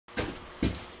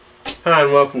Hi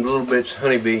and welcome to Little Bits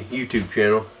Honeybee YouTube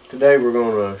channel. Today we're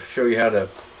going to show you how to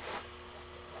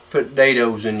put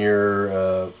dados in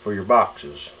your for your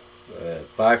boxes.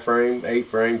 5 frame, 8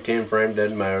 frame, 10 frame,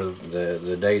 doesn't matter.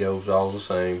 The dado's all the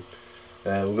same.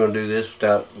 We're going to do this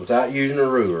without using a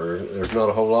ruler. There's not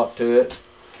a whole lot to it.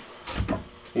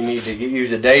 You need to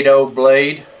use a dado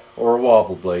blade or a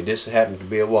wobble blade. This happens to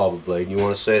be a wobble blade. You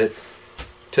want to set it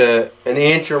to 1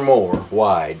 inch or more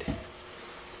wide.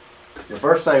 The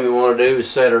first thing we want to do is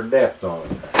set our depth on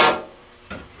it.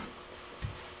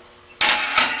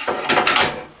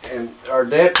 And our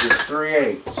depth is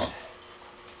 3/8.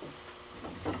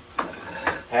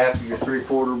 Half of your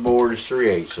 3/4 board is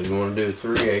 3/8. So you want to do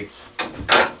 3/8.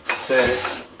 Set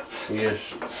it. You just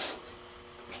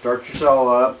start your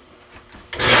saw up.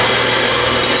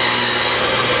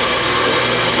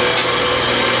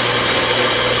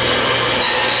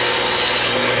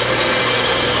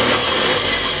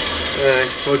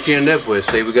 What you end up with,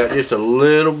 see, we got just a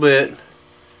little bit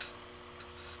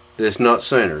that's not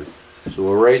centered. So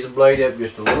we'll raise the blade up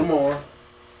just a little more.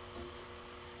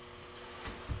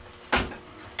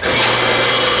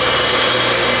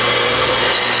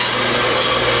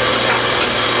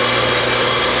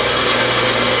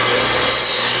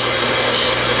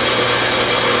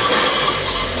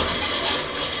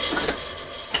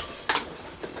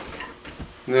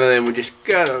 And then we just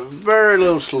got a very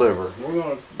little sliver. We're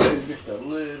going to do just a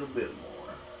little bit more.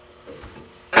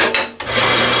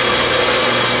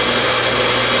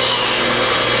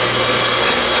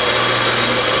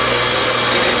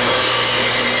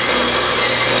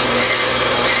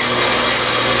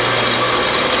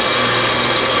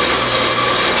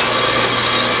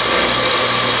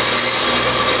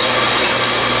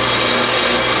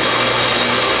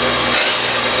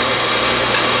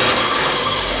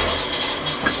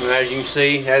 As you can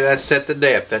see, that's set the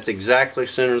depth. That's exactly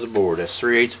center of the board. That's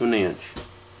 3/8 of an inch.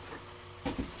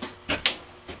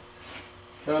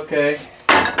 Okay.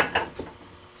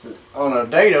 On a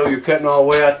dado, you're cutting all the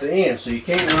way out the end, so you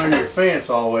can't run your fence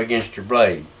all the way against your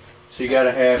blade. So you got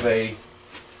to have a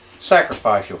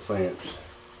sacrificial fence.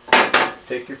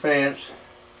 Take your fence,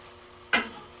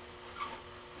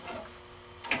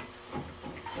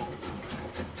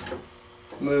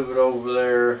 move it over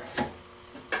there.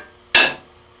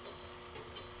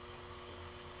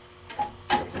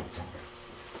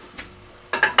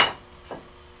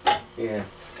 Yeah.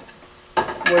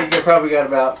 Well, you probably got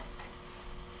about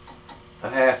a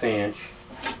 1/2 inch.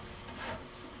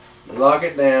 Lock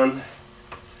it down,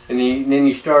 and then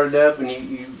you start it up, and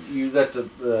you let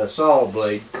the saw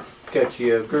blade cut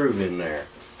you a groove in there.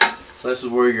 This is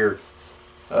where your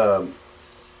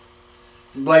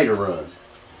blade will run.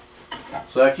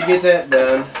 So after you get that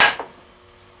done,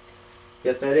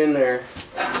 get that in there.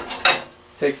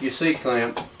 Take your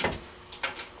C-clamp.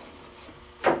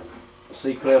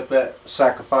 C-clamp that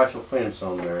sacrificial fence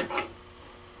on there.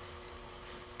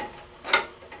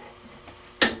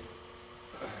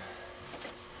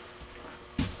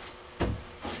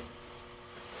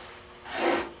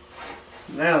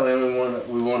 Now then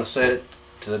we want to set it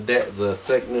to the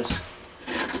thickness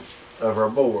of our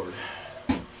board.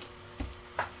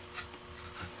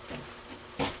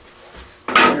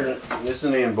 This is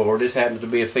an end board. This happens to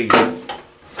be a feeder.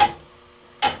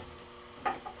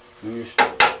 You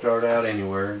start out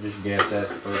anywhere, just guess that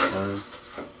the first time.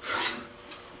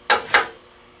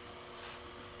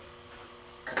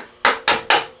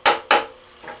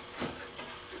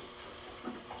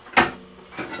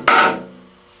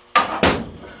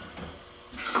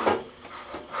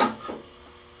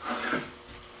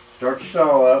 Start your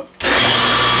saw up.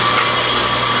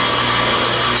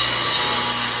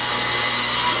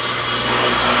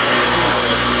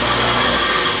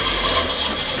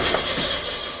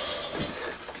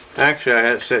 Actually, I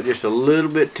had it set just a little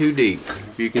bit too deep.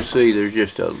 If you can see, there's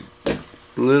just a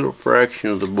little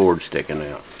fraction of the board sticking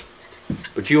out.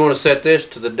 But you want to set this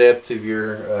to the depth of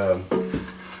your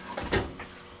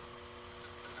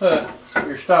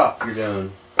stop you're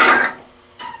done.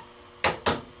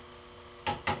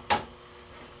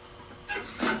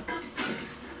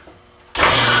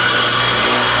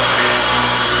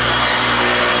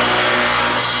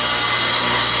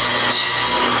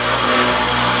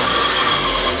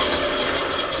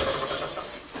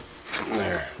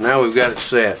 Now we've got it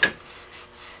set.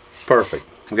 Perfect.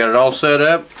 We got it all set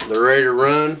up. They're ready to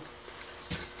run.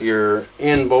 Your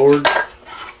end board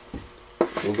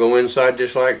will go inside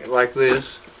just like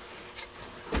this.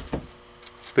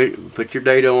 Put your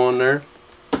dado on there,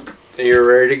 and you're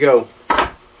ready to go.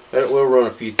 We'll run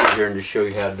a few through here and just show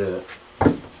you how to do it.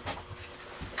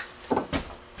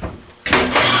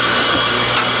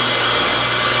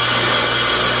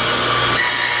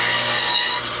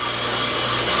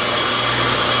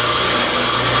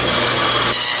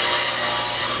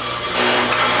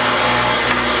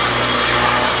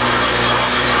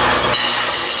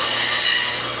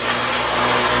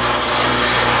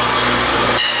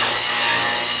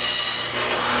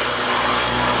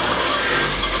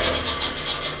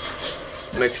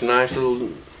 Makes a nice little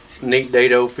neat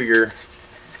dado for your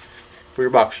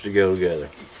boxes to go together.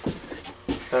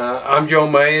 I'm Joe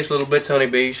Mays, Little Bits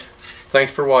Honeybees.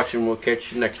 Thanks for watching. We'll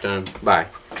catch you next time. Bye.